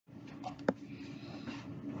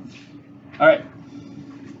All right.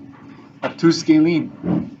 Obtuse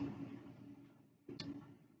scalene.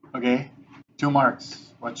 Okay, 2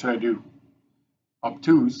 marks. What should I do?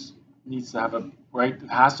 Obtuse needs to have a, right, it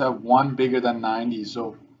has to have 1 bigger than 90.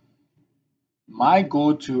 So my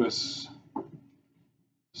go-to is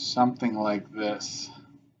something like this.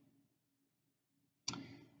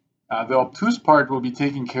 The obtuse part will be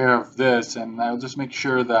taking care of this, and I'll just make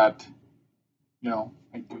sure that, I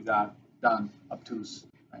do that. Done. Obtuse.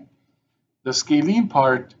 Right? The scalene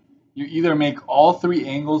part, you either make all 3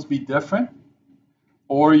 angles be different,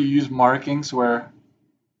 or you use markings where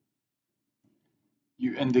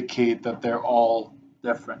you indicate that they're all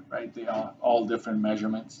different, right? They are all different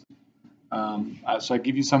measurements. So I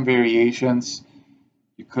give you some variations.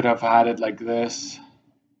 You could have had it like this,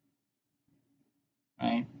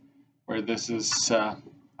 right? Where this is,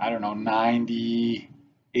 I don't know,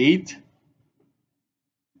 98.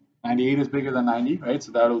 98 is bigger than 90, right?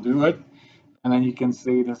 So that'll do it. And then you can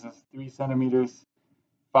say this is 3 centimeters,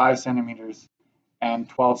 5 centimeters, and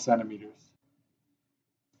 12 centimeters.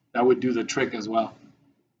 That would do the trick as well.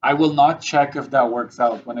 I will not check if that works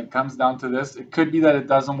out. When it comes down to this, it could be that it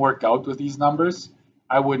doesn't work out with these numbers.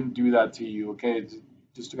 I wouldn't do that to you, okay? It's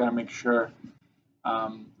just to kind of make sure.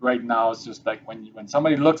 Right now, it's just like when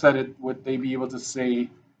somebody looks at it, would they be able to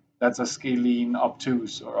say that's a scalene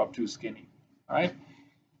obtuse or obtuse skinny? All right.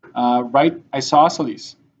 Right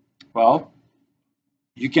isosceles. Well,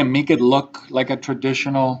 you can make it look like a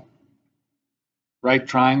traditional right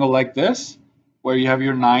triangle like this, where you have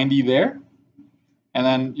your 90 there, and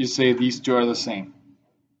then you say these two are the same.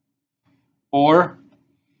 Or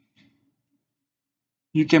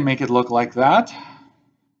you can make it look like that,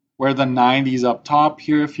 where the 90 is up top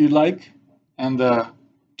here if you like, and the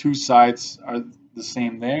 2 sides are the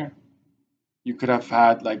same there. You could have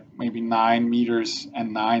had like maybe 9 meters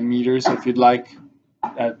and 9 meters if you'd like.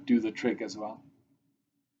 That do the trick as well.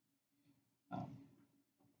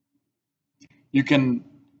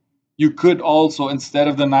 You could also, instead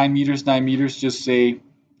of the 9 meters, just say,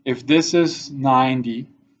 if this is 90,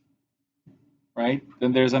 right,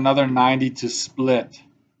 then there's another 90 to split.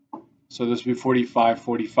 So this would be 45,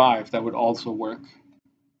 45. That would also work.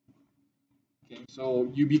 Okay, so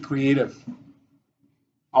you be creative.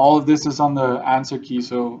 All of this is on the answer key,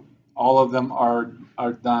 so all of them are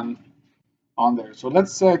done on there. So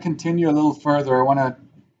let's continue a little further. I want to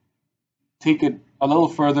take it a little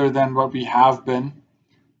further than what we have been,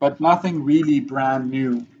 but nothing really brand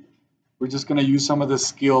new. We're just going to use some of the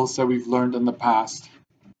skills that we've learned in the past.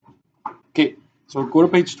 Okay, so go to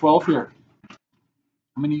page 12 here.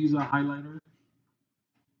 I'm going to use a highlighter.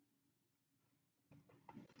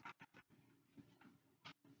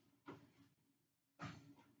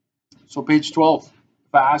 So page 12, if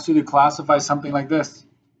I ask you to classify something like this,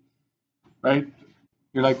 right?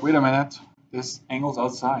 You're like, wait a minute, this angle's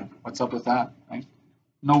outside. What's up with that, right?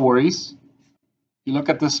 No worries. You look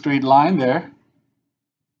at this straight line there,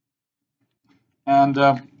 and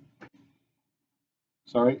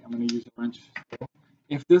sorry, I'm going to use orange.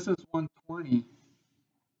 If this is 120,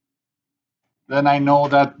 then I know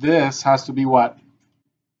that this has to be what?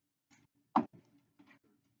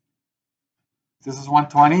 This is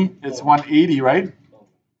 120, it's 180, right?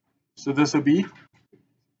 So this would be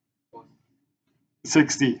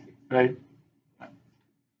 60, right?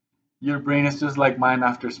 Your brain is just like mine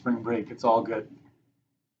after spring break. It's all good.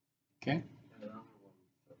 Okay?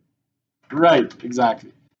 Right,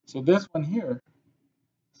 exactly. So this one here,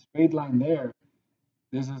 straight line there,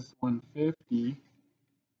 this is 150,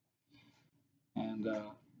 and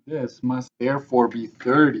this must therefore be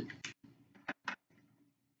 30.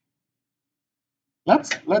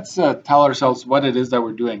 Let's tell ourselves what it is that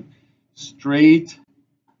we're doing. Straight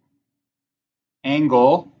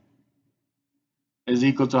angle is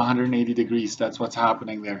equal to 180 degrees. That's what's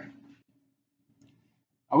happening there.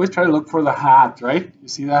 I always try to look for the hat, right? You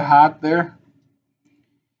see that hat there?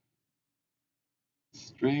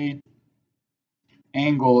 Straight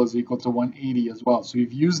angle is equal to 180 as well. So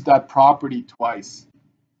we've used that property twice.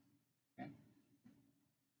 Okay.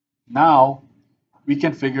 Now we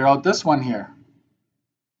can figure out this one here.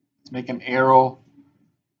 Let's make an arrow,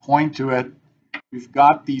 point to it. We've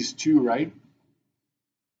got these two, right?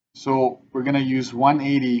 So we're going to use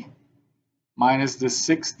 180 minus the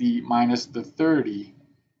 60 minus the 30.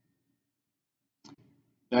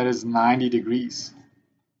 That is 90 degrees.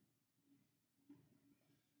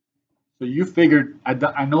 So you figured,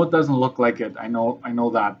 I know it doesn't look like it, I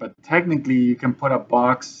know that, but technically you can put a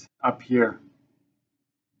box up here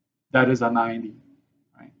that is a 90,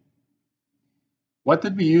 right? What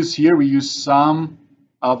did we use here? We used sum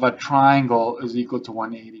of a triangle is equal to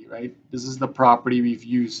 180, right? This is the property we've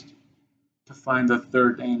used to find the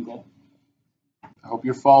third angle. I hope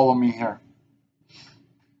you follow me here.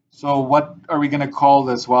 So what are we going to call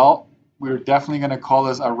this? Well, we're definitely going to call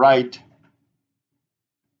this a right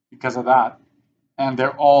because of that. And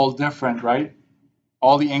they're all different, right?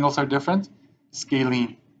 All the angles are different.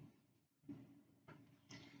 Scalene.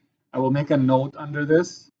 I will make a note under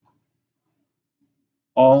this.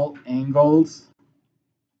 All angles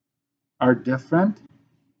are different,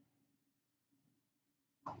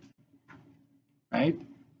 right?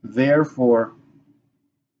 Therefore,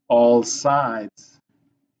 all sides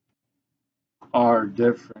are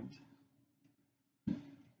different.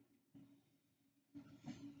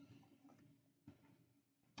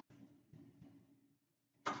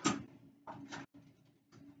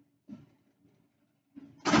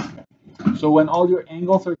 So when all your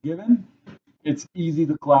angles are given, it's easy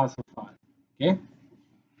to classify, okay?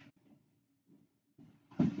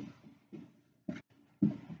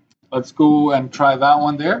 Let's go and try that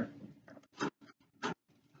one there.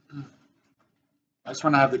 I just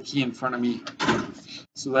want to have the key in front of me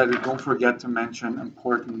so that I don't forget to mention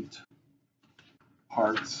important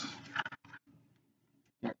parts.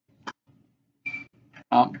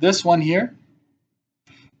 This one here,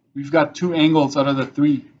 we've got two angles out of the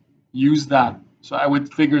three. Use that. So I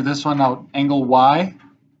would figure this one out. Angle Y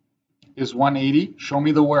is 180. Show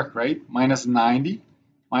me the work, right? Minus 90,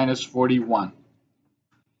 minus 41.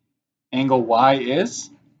 Angle Y is,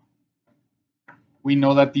 we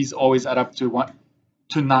know that these always add up to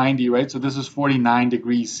 90, right? So this is 49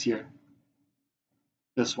 degrees here.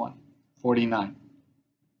 This one, 49.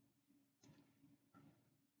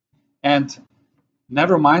 And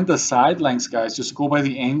never mind the side lengths, guys. Just go by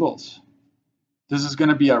the angles. This is going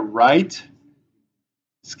to be a right.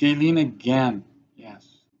 Scalene again. Yes.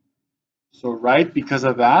 So right because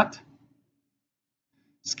of that.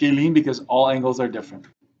 Scalene because all angles are different.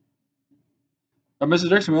 But Mr.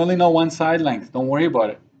 Dirksen, we only know one side length. Don't worry about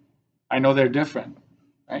it. I know they're different,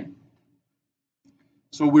 right?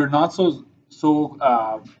 So we're not so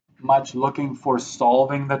much looking for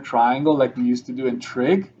solving the triangle like we used to do in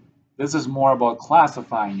trig. This is more about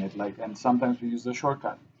classifying it, and sometimes we use the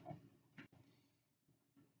shortcut.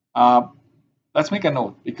 Let's make a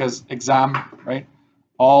note because exam, right?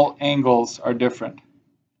 All angles are different.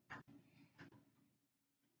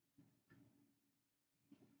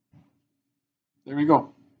 There we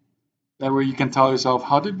go. That way you can tell yourself,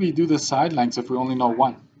 how did we do the side lengths if we only know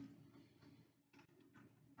one?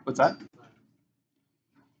 What's that?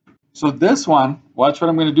 So this one, watch what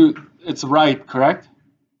I'm going to do. It's right, correct?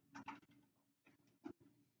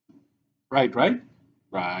 Right, right?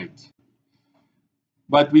 Right.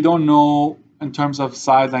 But we don't know in terms of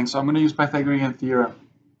side length, so I'm going to use Pythagorean theorem.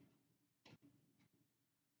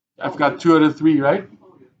 I've got 2 out of 3, right?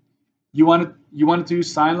 You wanted to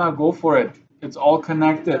use sine law, go for it. It's all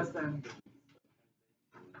connected.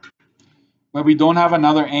 But we don't have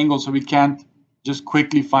another angle, so we can't just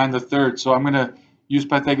quickly find the third. So I'm going to use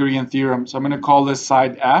Pythagorean theorem. So I'm going to call this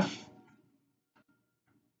side F.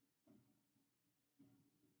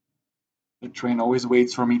 The train always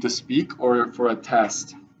waits for me to speak or for a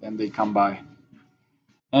test, then they come by.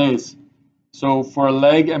 Anyways, so for a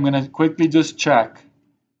leg, I'm going to quickly just check.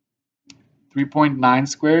 3.9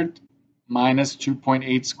 squared minus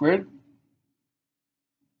 2.8 squared.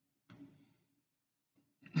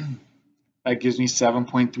 That gives me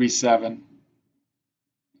 7.37.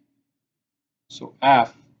 So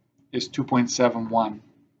F is 2.71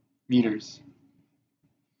 meters.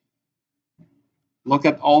 Look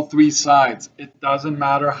at all three sides. It doesn't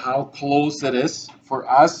matter how close it is. For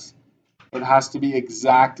us, it has to be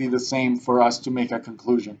exactly the same for us to make a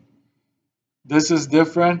conclusion. This is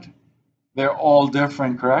different. They're all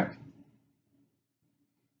different, correct?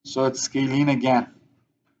 So it's scalene again,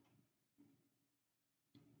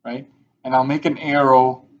 right? And I'll make an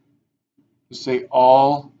arrow to say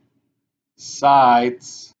all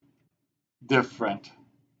sides different.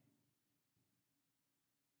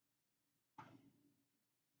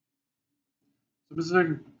 So this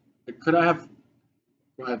is could I have,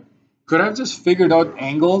 go ahead. Could I have just figured out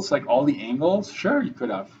angles, like all the angles? Sure, you could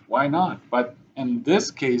have. Why not? But in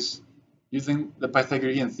this case, using the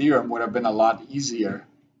Pythagorean theorem would have been a lot easier.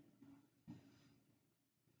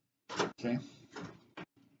 Okay.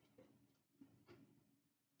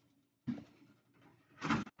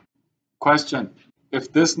 Question.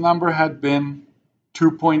 If this number had been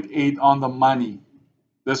 2.8 on the money,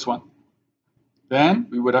 this one, then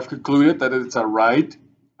we would have concluded that it's a right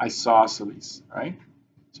isosceles, right?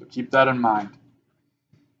 So keep that in mind.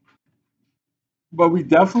 But we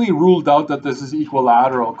definitely ruled out that this is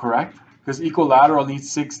equilateral, correct? because equilateral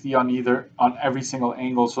needs 60 on every single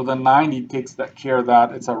angle. So the 90 takes care of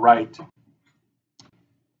that. It's a right.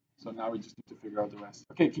 So now we just need to figure out the rest.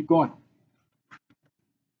 Okay, keep going.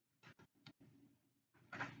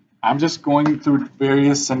 I'm just going through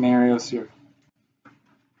various scenarios here.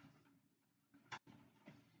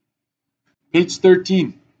 Page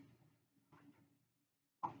 13.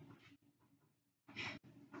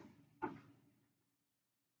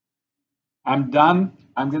 I'm done.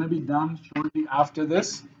 I'm going to be done shortly after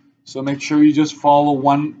this. So make sure you just follow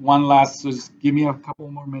one last. So just give me a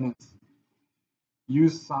couple more minutes.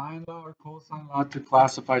 Use sine law or cosine law to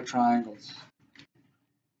classify triangles.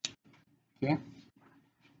 Okay.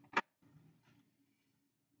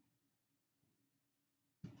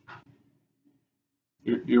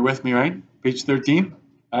 You're with me, right? Page 13.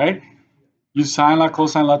 All right. Use sine law,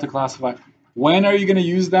 cosine law to classify. When are you going to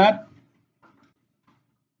use that?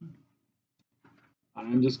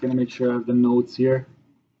 I'm just going to make sure I have the notes here.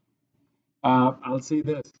 I'll say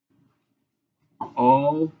this.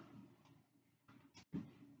 All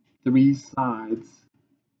three sides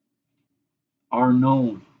are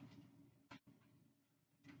known.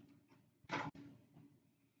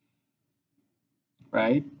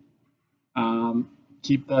 Right?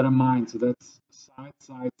 Keep that in mind. So that's side,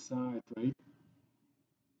 side, side, right?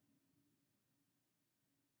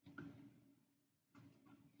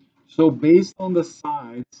 So based on the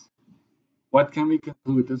sides, what can we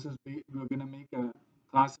conclude? This is we're going to make a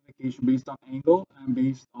classification based on angle and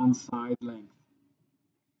based on side length.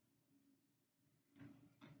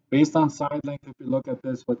 Based on side length, if you look at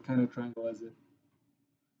this, what kind of triangle is it?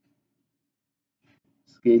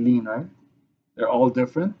 Scalene, right? They're all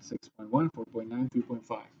different, 6.1, 4.9,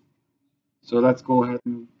 3.5. So let's go ahead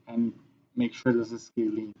and make sure this is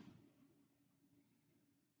scalene.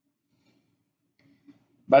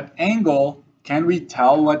 But angle, can we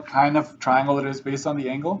tell what kind of triangle it is based on the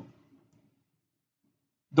angle?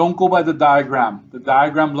 Don't go by the diagram. The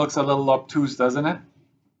diagram looks a little obtuse, doesn't it?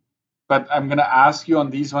 But I'm going to ask you on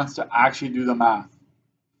these ones to actually do the math.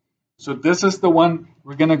 So this is the one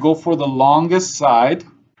we're going to go for the longest side.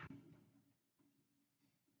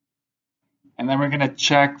 And then we're going to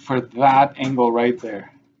check for that angle right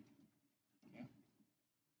there.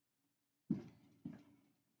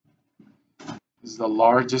 This is the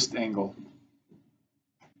largest angle.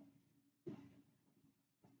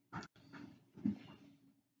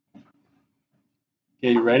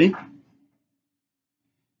 Okay, you ready?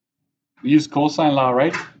 We use cosine law,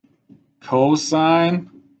 right?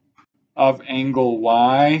 Cosine of angle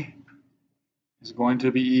y is going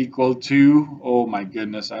to be equal to, oh my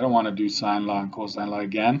goodness, I don't want to do sine law and cosine law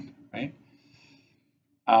again, right?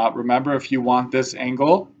 Remember, if you want this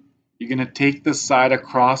angle, you're going to take the side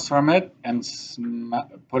across from it and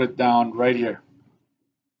put it down right here.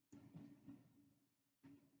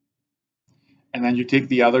 And then you take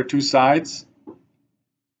the other two sides,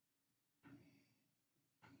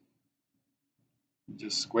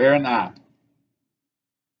 just square and add.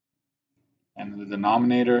 And the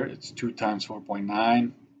denominator, it's 2 times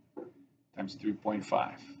 4.9 times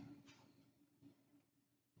 3.5.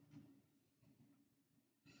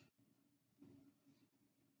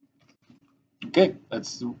 Okay,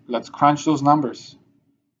 let's crunch those numbers.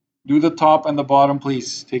 Do the top and the bottom,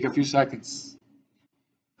 please. Take a few seconds.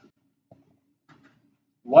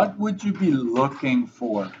 What would you be looking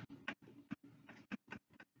for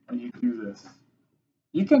when you do this?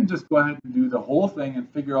 You can just go ahead and do the whole thing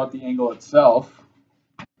and figure out the angle itself.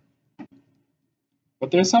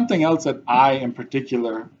 But there's something else that I, in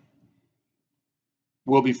particular,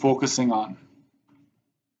 will be focusing on.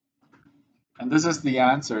 And this is the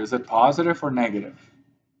answer. Is it positive or negative?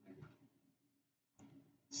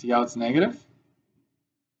 See how it's negative?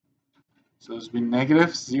 So it's been negative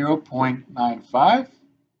 0.95.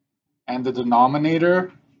 And the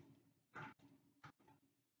denominator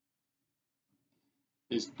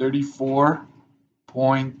is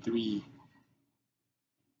 34.3.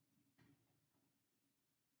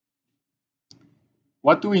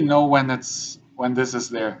 What do we know when this is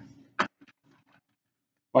there?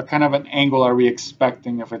 What kind of an angle are we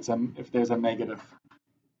expecting if there's a negative?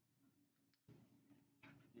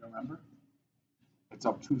 You remember? It's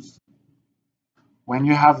obtuse. When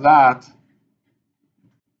you have that,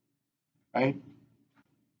 right?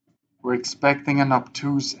 We're expecting an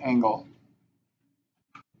obtuse angle.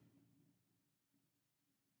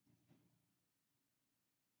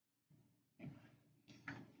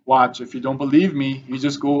 Watch, if you don't believe me, you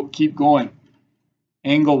just keep going.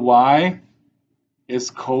 Angle y is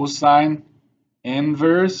cosine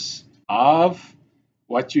inverse of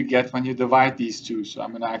what you get when you divide these two. So I'm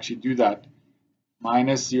going to actually do that.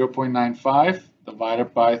 minus 0.95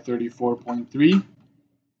 divided by 34.3.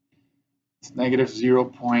 It's negative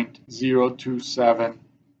 0.027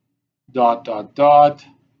 dot dot dot.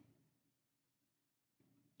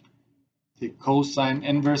 Take cosine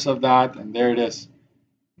inverse of that, and there it is,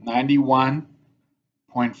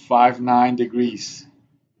 91.59 degrees.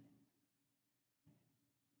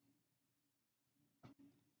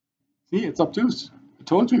 See, it's obtuse. I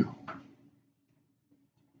told you.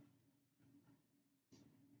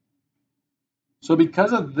 So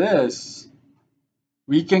because of this,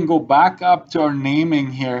 we can go back up to our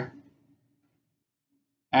naming here,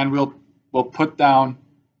 and we'll put down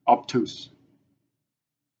obtuse.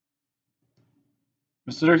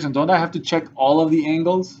 Mr. Dirksen, don't I have to check all of the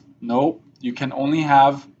angles? No, you can only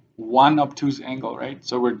have one obtuse angle, right?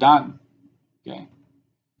 So we're done. Okay.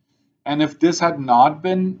 And if this had not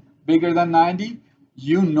been bigger than 90,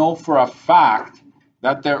 you know for a fact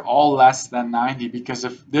that they're all less than 90, because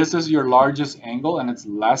if this is your largest angle and it's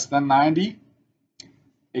less than 90,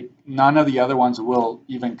 none of the other ones will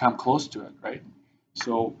even come close to it, right?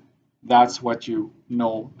 So that's what you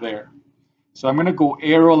know there. So I'm going to go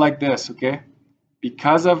arrow like this, okay?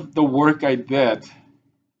 Because of the work I did,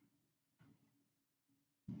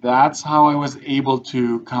 that's how I was able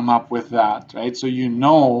to come up with that, right? So you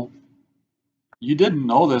know, you didn't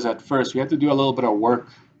know this at first. We had to do a little bit of work.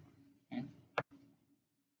 Okay?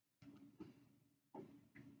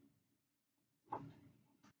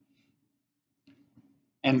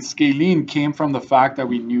 And scalene came from the fact that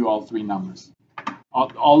we knew all three numbers.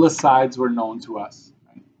 All the sides were known to us.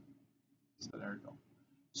 Right? So there we go.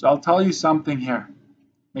 So I'll tell you something here.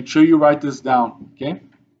 Make sure you write this down, okay?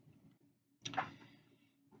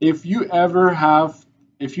 If you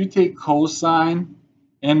take cosine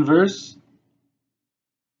inverse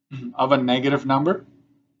of a negative number,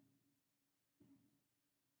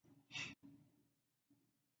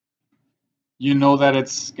 you know that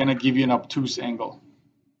it's going to give you an obtuse angle.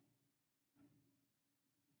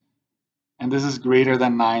 And this is greater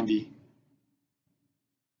than 90.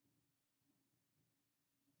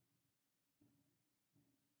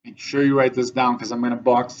 Make sure you write this down because I'm going to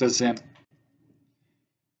box this in.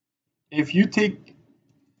 If you take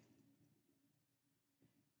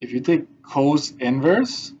cos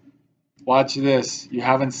inverse, watch this. You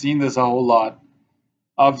haven't seen this a whole lot.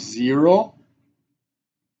 Of 0,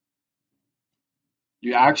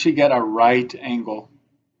 you actually get a right angle.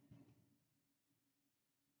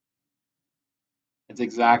 It's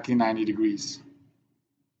exactly 90 degrees.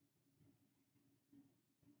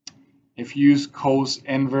 If you use cos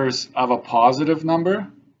inverse of a positive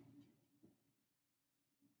number,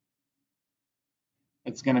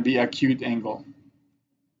 it's going to be acute angle.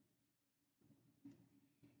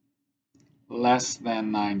 Less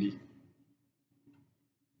than 90.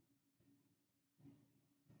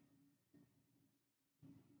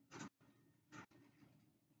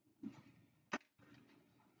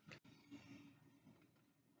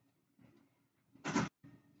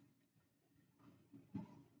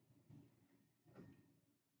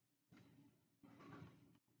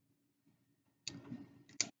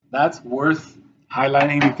 That's worth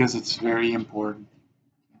highlighting because it's very important.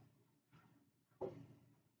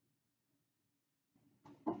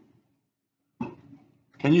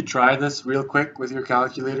 Can you try this real quick with your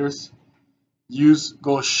calculators?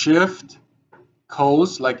 Go shift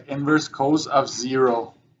cos, like inverse cos of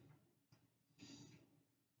 0.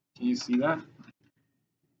 Can you see that?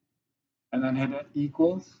 And then hit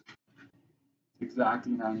equals.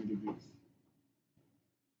 Exactly 90 degrees.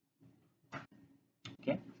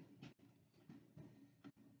 Okay.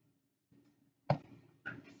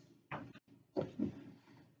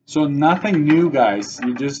 So nothing new, guys.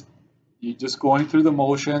 You're just going through the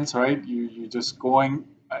motions, right? You're just going.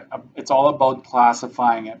 It's all about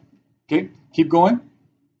classifying it. Okay, keep going.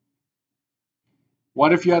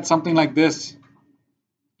 What if you had something like this?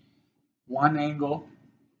 One angle,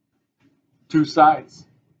 two sides.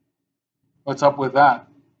 What's up with that?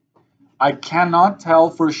 I cannot tell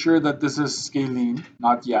for sure that this is scalene,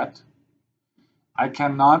 not yet. I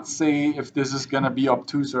cannot say if this is going to be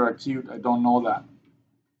obtuse or acute. I don't know that.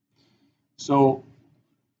 So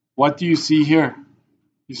what do you see here?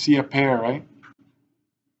 You see a pair, right?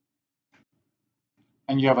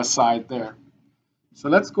 And you have a side there. So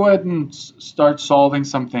let's go ahead and start solving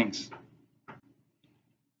some things.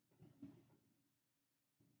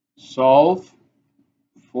 Solve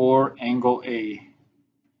for angle A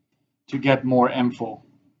to get more info.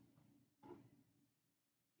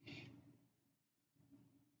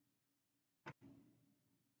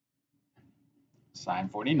 Sine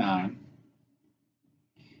 49.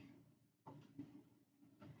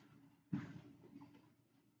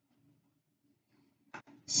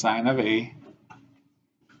 sine of A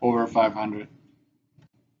over 500.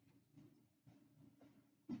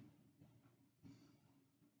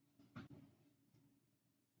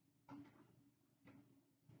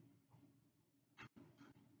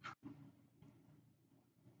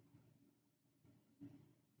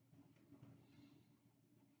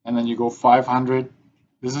 And then you go 500.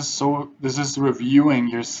 This is reviewing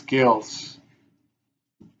your skills.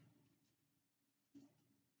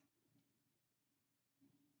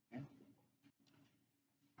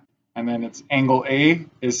 And then it's angle A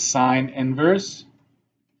is sine inverse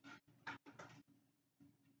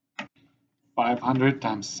 500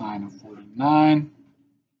 times sine of 49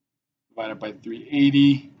 divided by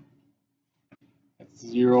 380. That's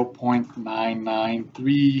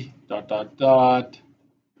 0.993 dot dot dot.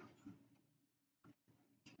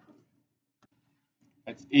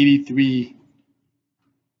 That's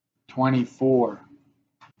 83.24.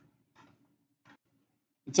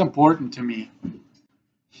 It's important to me.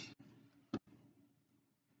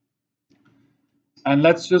 And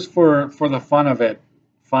let's just, for the fun of it,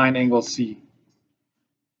 find angle C.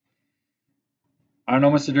 I don't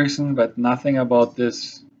know, Mr. Dirksen, but nothing about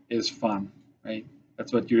this is fun, right?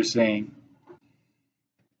 That's what you're saying.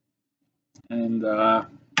 And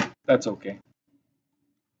that's okay.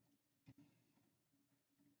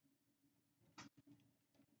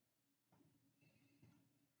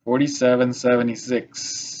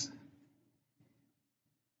 $47.76.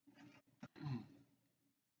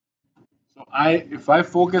 So if I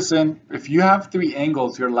focus in, if you have three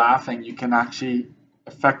angles, you're laughing, you can actually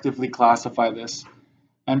effectively classify this.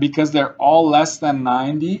 And because they're all less than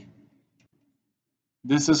 90,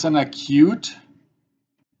 this is an acute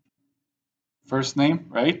first name,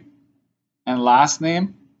 right? And last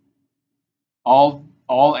name, all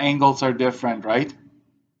angles are different, right?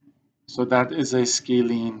 So that is a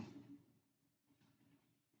scalene.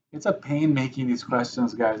 It's a pain making these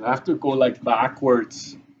questions, guys. I have to go like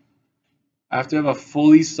backwards. I have to have a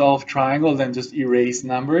fully solved triangle, then just erase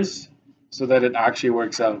numbers so that it actually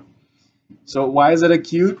works out. So why is it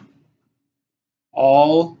acute?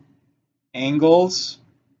 All angles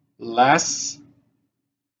less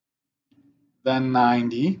than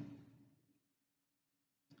 90.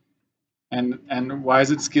 And why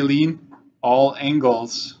is it scalene? All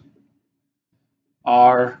angles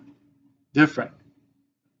are different.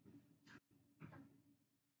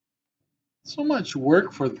 So much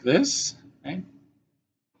work for this, right?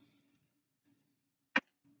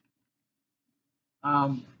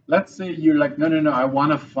 Let's say you're like, no, I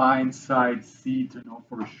want to find side C to know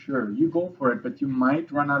for sure. You go for it, but you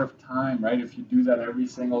might run out of time, right? If you do that every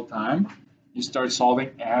single time, you start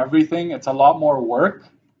solving everything. It's a lot more work,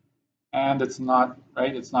 and it's not,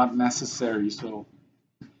 right? It's not necessary. So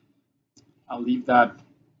I'll leave that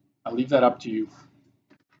up to you.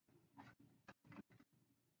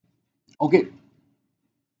 Okay,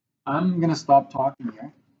 I'm gonna stop talking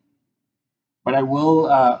here, but I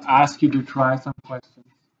will ask you to try some questions.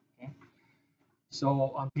 Okay.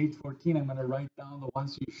 So on page 14, I'm gonna write down the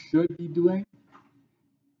ones you should be doing,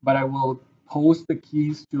 but I will post the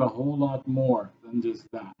keys to a whole lot more than just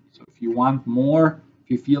that. So if you want more,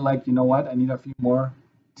 if you feel like, you know what, I need a few more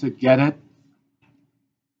to get it,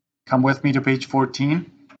 come with me to page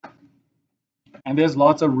 14. And there's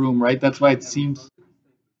lots of room, right? That's why it seems.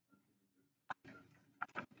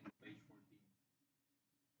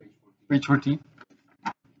 Page 14.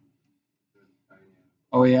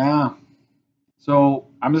 Oh yeah. So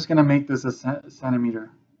I'm just gonna make this a centimeter.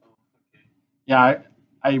 Yeah,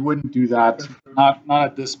 I wouldn't do that. Not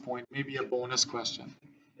at this point. Maybe a bonus question.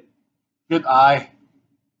 Good eye.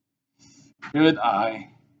 Good eye.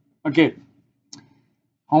 Okay.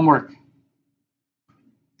 Homework.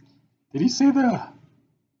 Did he say the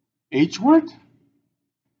H word?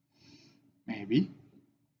 Maybe.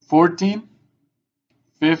 14,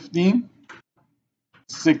 15,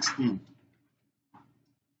 16.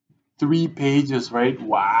 3 pages, right?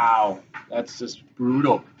 Wow. That's just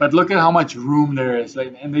brutal. But look at how much room there is.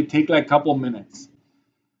 Like, and they take like a couple minutes.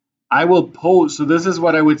 I will post. So this is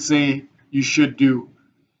what I would say you should do.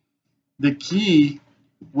 The key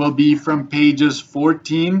will be from pages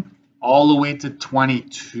 14 all the way to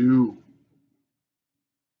 22.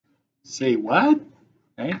 Say what?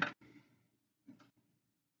 Right?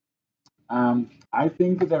 I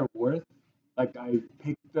think they're worth, like I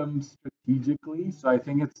picked them strategically, so I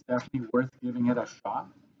think it's definitely worth giving it a shot.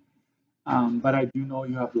 But I do know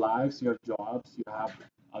you have lives, you have jobs, you have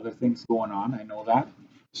other things going on. I know that.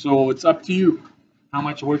 So it's up to you how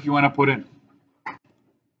much work you want to put in.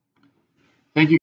 Thank you.